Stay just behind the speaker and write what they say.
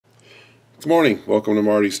Good morning. Welcome to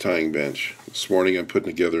Marty's Tying Bench. This morning I'm putting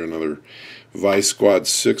together another Vice Squad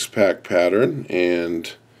 6-pack pattern,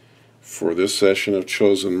 and for this session I've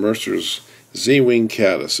chosen Mercer's Z-Wing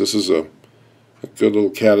Caddis. This is a good little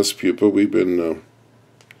caddis pupa. We've been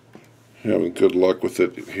having good luck with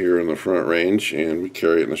it here in the Front Range, and we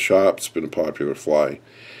carry it in the shop. It's been a popular fly.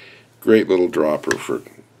 Great little dropper for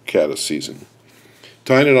caddis season.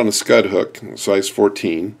 Tying it on a scud hook, size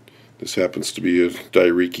 14. This happens to be a Dai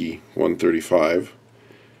Riki 135,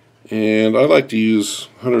 and I like to use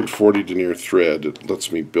 140 denier thread. It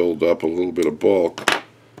lets me build up a little bit of bulk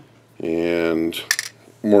and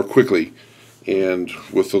more quickly, and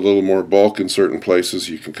with a little more bulk in certain places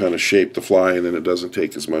you can kind of shape the fly, and then it doesn't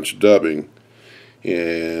take as much dubbing,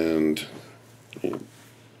 and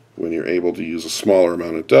when you're able to use a smaller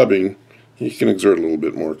amount of dubbing you can exert a little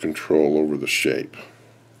bit more control over the shape.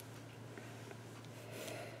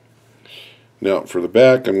 Now for the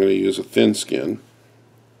back I'm going to use a ThinSkin.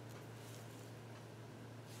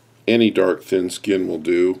 Any dark ThinSkin will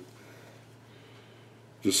do.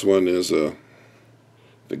 This one is the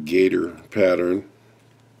gator pattern.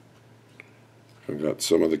 I've got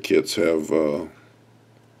some of the kits have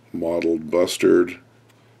mottled bustard.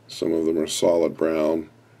 Some of them are solid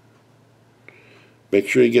brown. Make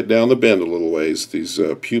sure you get down the bend a little ways. These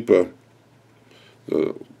pupa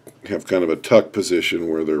have kind of a tuck position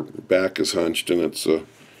where their back is hunched, and it's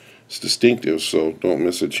distinctive, so don't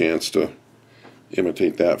miss a chance to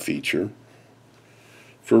imitate that feature.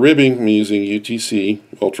 For ribbing I'm using UTC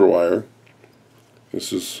ultra wire.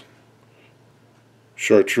 This is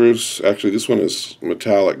chartreuse. Actually this one is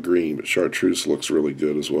metallic green, but chartreuse looks really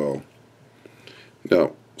good as well.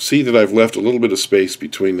 Now see that I've left a little bit of space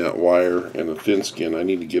between that wire and the ThinSkin. I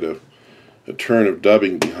need to get a turn of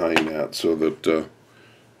dubbing behind that so that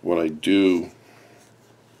when I do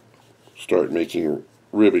start making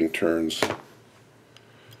ribbing turns,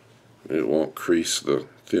 it won't crease the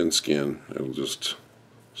ThinSkin. It'll just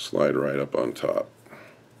slide right up on top.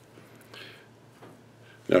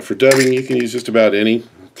 Now for dubbing you can use just about any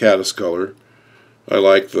caddis color. I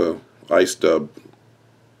like the ice dub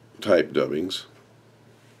type dubbings.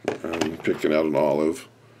 I'm picking out an olive.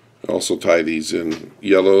 I also tie these in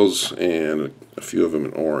yellows and a few of them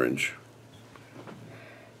in orange.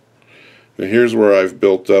 Now here's where I've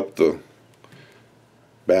built up the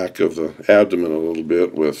back of the abdomen a little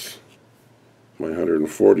bit with my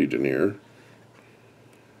 140 denier.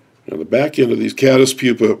 Now the back end of these caddis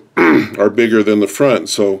pupa are bigger than the front,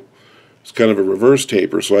 so it's kind of a reverse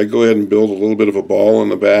taper. So I go ahead and build a little bit of a ball in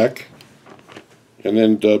the back and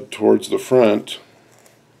then dub towards the front,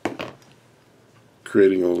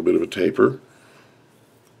 creating a little bit of a taper.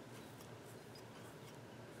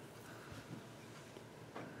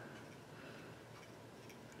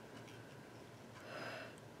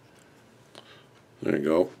 There you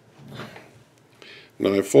go.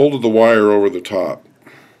 Now I folded the wire over the top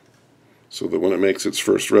so that when it makes its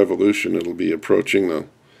first revolution it'll be approaching the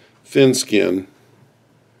ThinSkin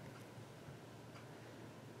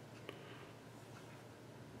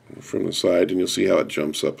from the side, and you'll see how it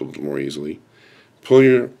jumps up a little more easily. Pull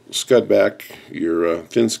your scud back, your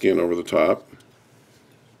ThinSkin over the top.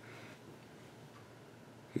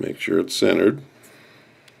 Make sure it's centered.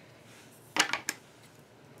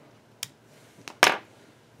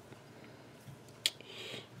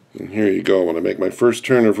 And here you go. When I make my first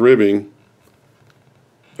turn of ribbing,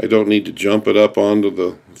 I don't need to jump it up onto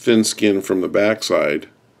the ThinSkin from the back side.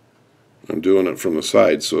 I'm doing it from the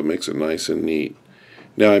side, so it makes it nice and neat.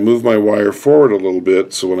 Now I move my wire forward a little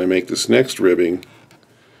bit, so when I make this next ribbing,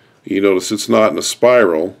 you notice it's not in a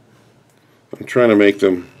spiral. I'm trying to make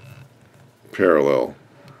them parallel.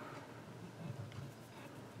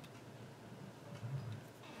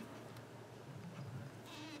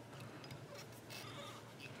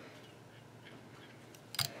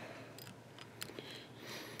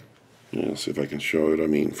 See if I can show it. I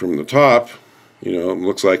mean, from the top, you know, it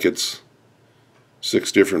looks like it's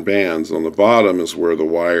 6 different bands. On the bottom is where the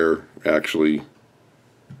wire actually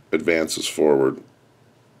advances forward.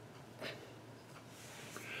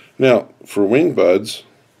 Now, for wing buds,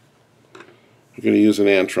 I'm going to use an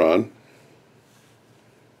antron.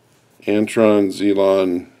 Antron,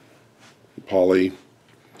 Zelon, poly.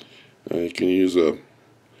 You can use a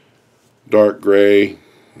dark gray,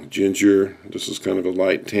 ginger. This is kind of a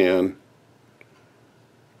light tan.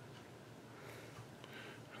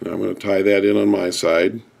 Now I'm going to tie that in on my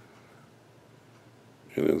side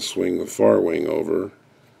and then swing the far wing over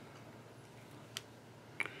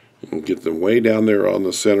and get them way down there on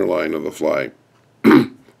the center line of the fly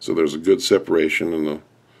so there's a good separation and the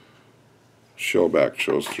shellback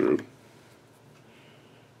shows through.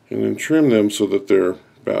 and then trim them so that they're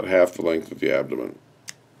about half the length of the abdomen.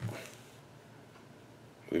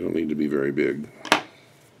 They don't need to be very big.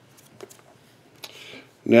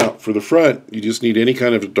 Now, for the front, you just need any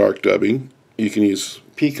kind of a dark dubbing. You can use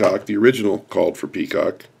peacock. The original called for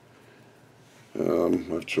peacock.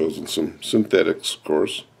 I've chosen some synthetics, of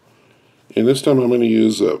course. And this time I'm going to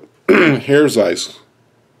use Hare's Ice.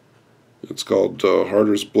 It's called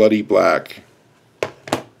Hare's Bloody Black.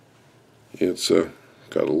 It's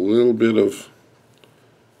got a little bit of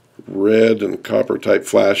red and copper type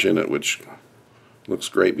flash in it, which looks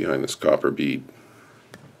great behind this copper bead.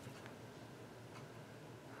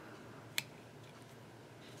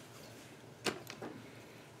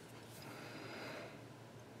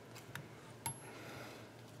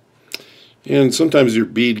 And sometimes your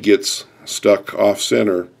bead gets stuck off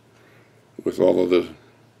center with all of the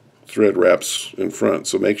thread wraps in front,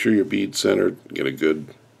 so make sure your bead's centered, get a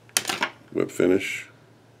good whip finish.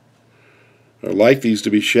 I like these to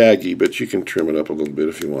be shaggy, but you can trim it up a little bit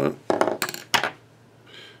if you want.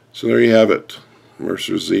 So there you have it,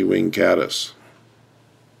 Mercer Z-Wing Caddis.